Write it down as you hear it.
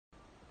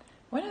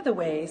One of the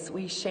ways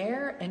we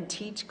share and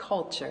teach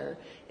culture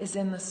is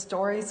in the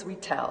stories we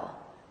tell.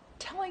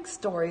 Telling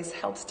stories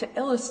helps to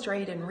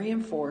illustrate and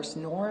reinforce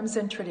norms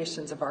and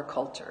traditions of our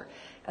culture,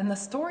 and the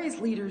stories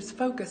leaders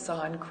focus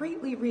on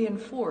greatly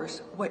reinforce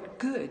what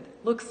good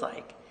looks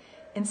like.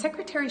 In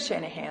Secretary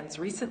Shanahan's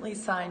recently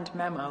signed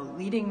memo,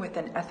 Leading with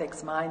an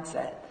Ethics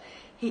Mindset,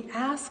 he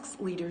asks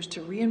leaders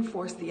to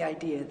reinforce the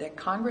idea that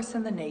Congress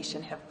and the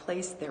nation have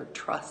placed their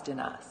trust in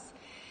us.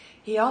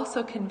 He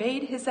also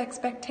conveyed his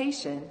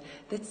expectation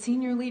that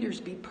senior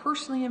leaders be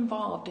personally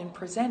involved in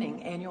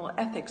presenting annual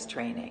ethics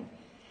training.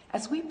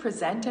 As we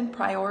present and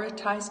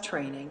prioritize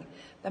training,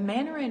 the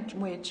manner in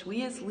which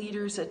we as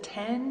leaders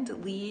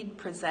attend, lead,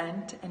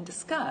 present, and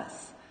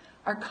discuss,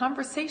 our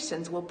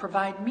conversations will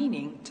provide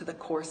meaning to the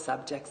core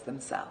subjects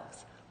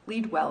themselves.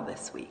 Lead well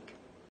this week.